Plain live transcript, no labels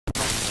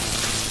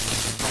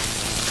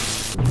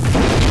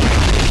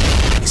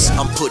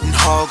Putting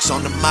hogs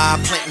on the mob,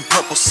 planting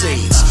purple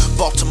seeds.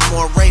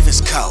 Baltimore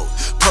Ravens coat,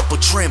 purple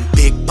trim,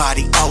 big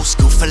body, old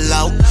school for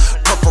low.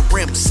 Purple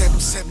rim,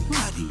 7-7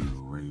 cutty.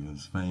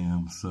 Ravens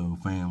fam, so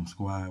fam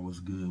squad, what's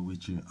good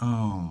with you?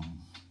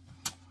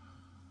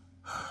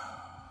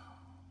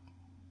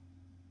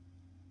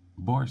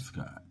 Bart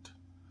Scott.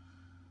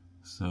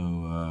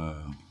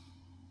 So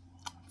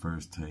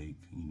first take,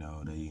 you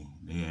know, they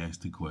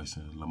asked the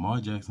question, Lamar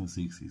Jackson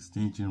seeks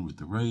extension with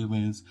the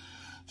Ravens.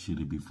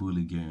 Should it be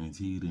fully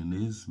guaranteed? And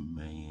this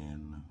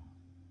man,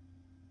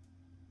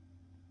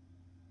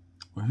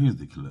 well, here's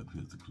the clip.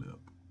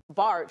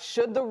 Bart,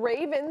 should the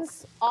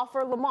Ravens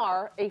offer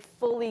Lamar a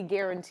fully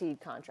guaranteed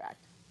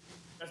contract?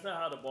 That's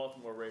not how the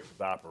Baltimore Ravens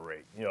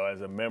operate. You know,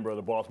 as a member of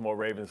the Baltimore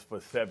Ravens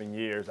for 7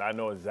 years, I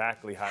know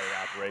exactly how they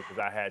operate because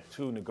I had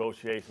 2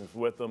 negotiations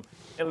with them.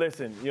 And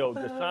listen, you know,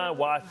 Deshaun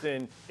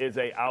Watson is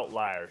an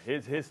outlier.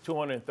 His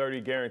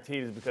 230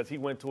 guaranteed is because he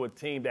went to a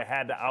team that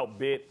had to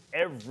outbid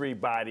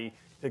everybody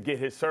to get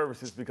his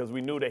services because we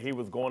knew that he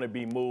was going to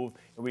be moved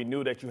and we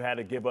knew that you had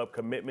to give up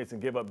commitments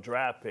and give up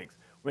draft picks.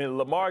 When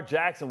Lamar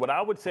Jackson, what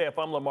I would say if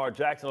I'm Lamar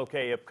Jackson,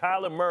 okay, if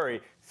Kyler Murray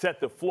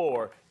set the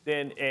floor,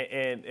 then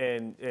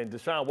and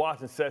Deshaun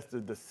Watson sets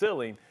the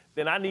ceiling,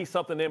 then I need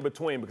something in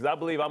between because I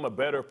believe I'm a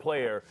better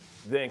player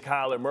than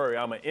Kyler Murray.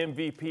 I'm an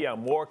MVP.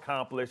 I'm more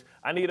accomplished.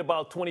 I need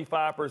about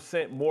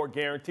 25% more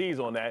guarantees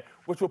on that,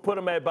 which will put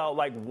him at about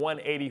like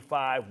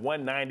 185,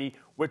 190,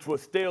 which will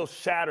still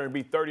shatter and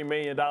be $30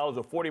 million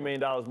or $40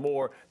 million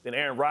more than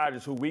Aaron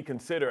Rodgers, who we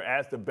consider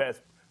as the best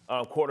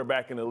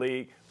quarterback in the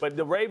league. But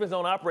the Ravens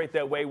don't operate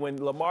that way.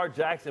 When Lamar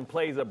Jackson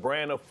plays a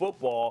brand of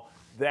football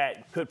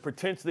that could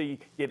potentially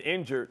get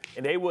injured,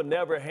 and they will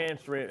never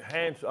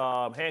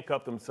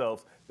handcuff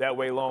themselves that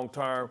way long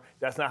term.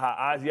 That's not how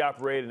Ozzie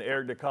operated, and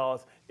Eric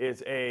DeCoste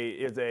is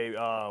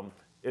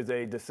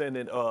a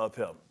descendant of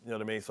him. You know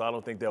what I mean? So I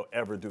don't think they'll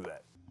ever do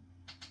that.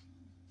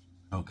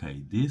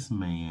 Okay, this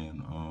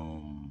man,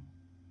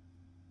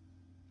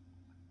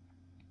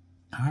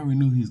 I already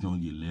knew he was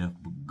gonna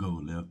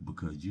go left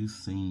because you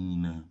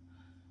seen,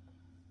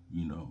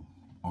 you know,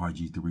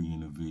 RG3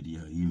 in the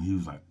video. He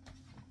was like,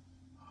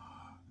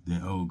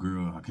 that old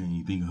girl, I can't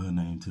even think of her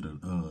name, to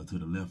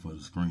the left of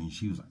the screen.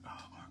 She was like,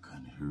 oh my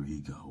goodness, here he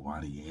go. Why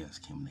did he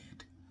ask him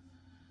that?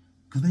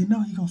 Because they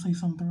know he gonna say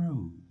something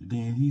wrong.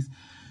 Then he's,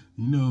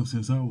 you know,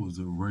 since I was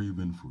a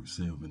Raven for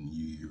 7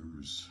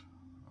 years,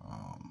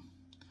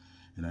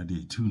 and I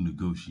did 2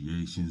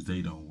 negotiations,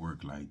 they don't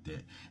work like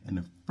that. And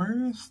the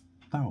first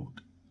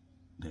thought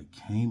that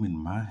came in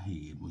my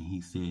head when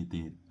he said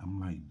that, I'm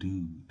like,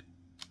 dude,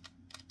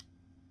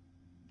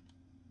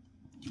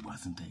 you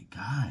wasn't that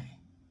guy.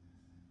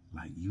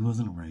 Like, you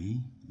wasn't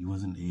Ray, you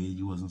wasn't Ed,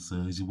 you wasn't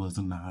Suggs, you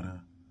wasn't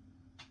Nada.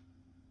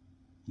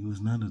 You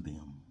was none of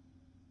them.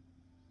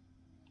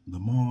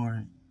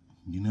 Lamar,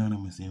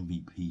 unanimous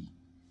MVP.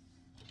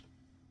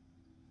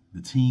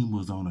 The team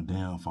was on a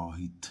downfall.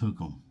 He took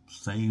them.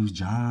 Saved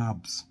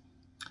jobs.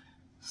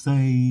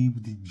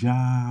 Saved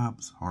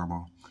jobs.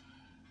 Harbaugh.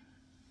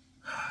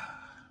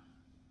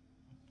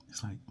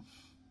 It's like,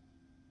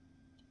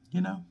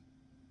 you know,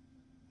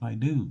 like,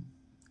 dude,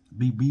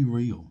 be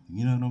real.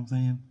 You know what I'm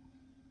saying?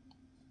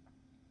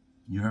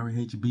 You already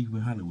had your beef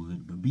with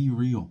Hollywood, but be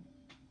real.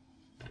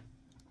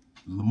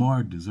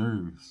 Lamar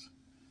deserves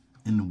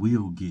and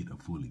will get a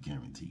fully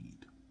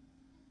guaranteed.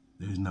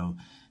 There's no,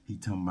 he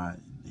talking about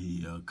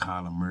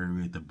Kyler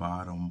Murray at the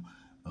bottom,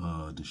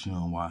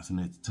 Deshaun Watson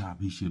at the top.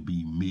 He should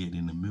be mid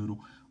in the middle.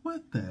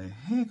 What the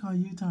heck are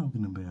you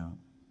talking about?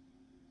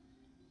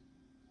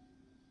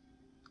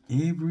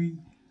 Every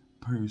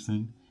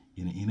person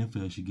in the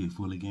NFL should get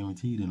fully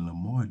guaranteed, and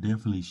Lamar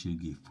definitely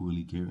should get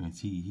fully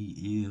guaranteed.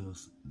 He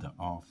is the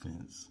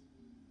offense.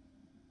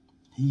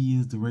 He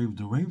is the Ravens.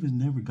 The Ravens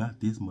never got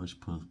this much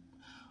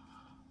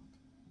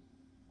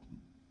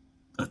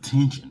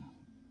attention.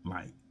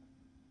 Like,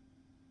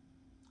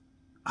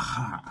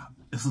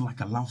 it's like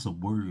a loss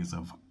of words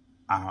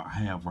I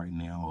have right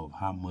now of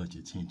how much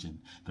attention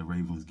the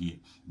Ravens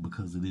get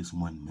because of this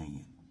one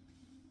man.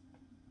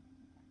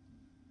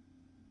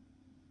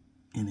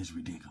 And it's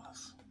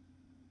ridiculous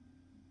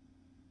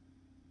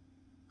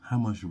how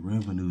much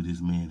revenue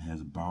this man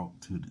has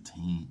brought to the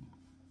team.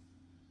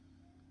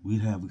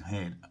 We'd have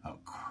had a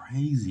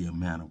crazy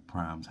amount of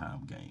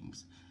primetime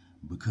games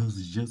because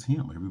it's just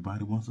him.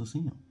 Everybody wants to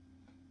see him.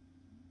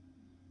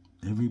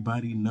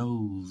 Everybody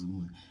knows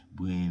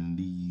when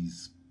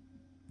these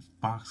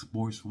Fox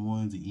Sports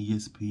ones and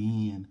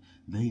ESPN,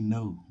 they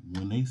know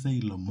when they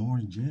say Lamar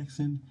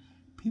Jackson,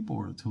 people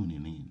are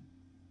tuning in.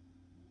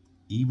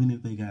 Even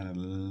if they got a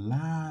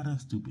lot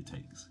of stupid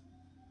takes,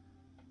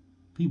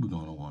 people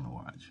gonna want to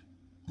watch.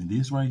 And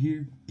this right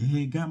here, it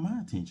had got my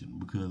attention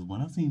because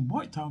when I seen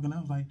Bart talking, I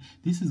was like,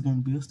 this is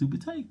gonna be a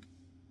stupid take.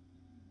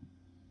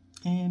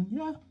 And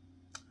yeah,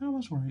 I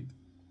was right.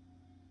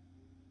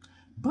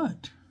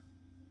 But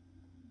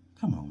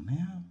come on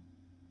now.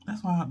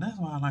 That's why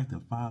I like to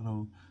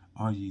follow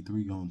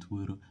RG3 on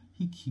Twitter.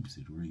 He keeps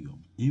it real.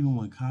 Even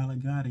when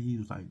Kyler got it, he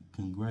was like,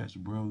 congrats,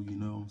 bro. You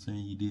know what I'm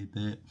saying? You did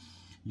that.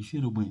 You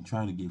should have went and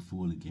tried to get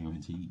fully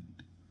guaranteed.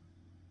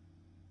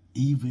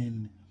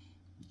 Even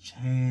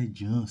Chad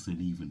Johnson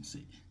even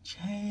said,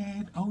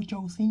 Chad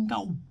Ocho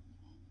Cinco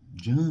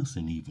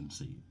Johnson even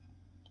said,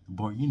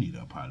 Bart, you need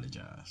to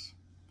apologize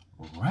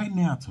right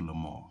now to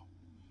Lamar,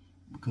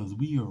 because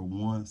we were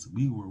once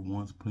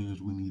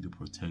players. We need to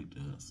protect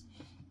us.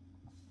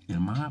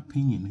 In my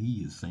opinion,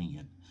 he is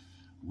saying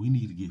we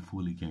need to get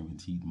fully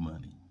guaranteed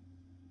money.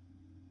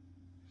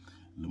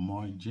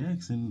 Lamar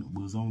Jackson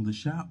was on the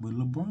shop with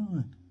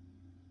LeBron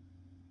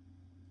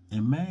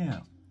and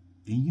Mav.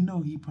 And you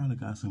know he probably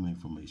got some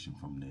information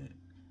from that.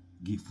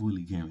 Get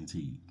fully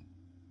guaranteed.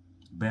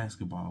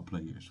 Basketball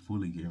players,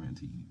 fully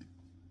guaranteed.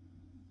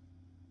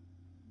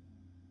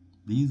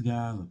 These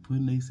guys are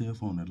putting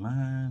themselves on the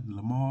line.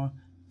 Lamar,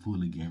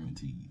 fully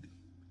guaranteed.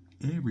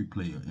 Every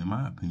player, in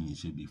my opinion,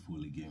 should be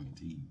fully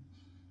guaranteed.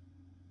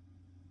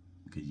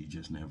 Because you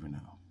just never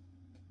know.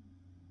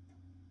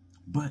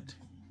 But,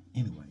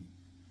 anyway,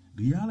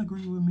 do y'all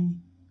agree with me?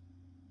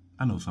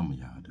 I know some of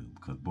y'all do,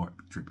 because Bart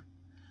be tripping.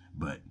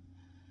 But,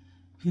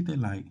 hit that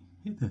like,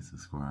 hit that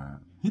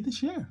subscribe, hit the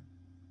share.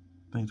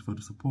 Thanks for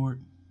the support.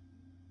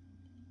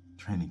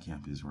 Training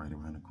camp is right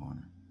around the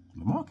corner.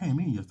 Lamar came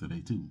in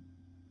yesterday, too.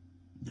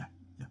 Yeah.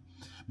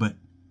 But,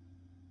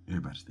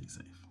 everybody stay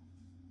safe.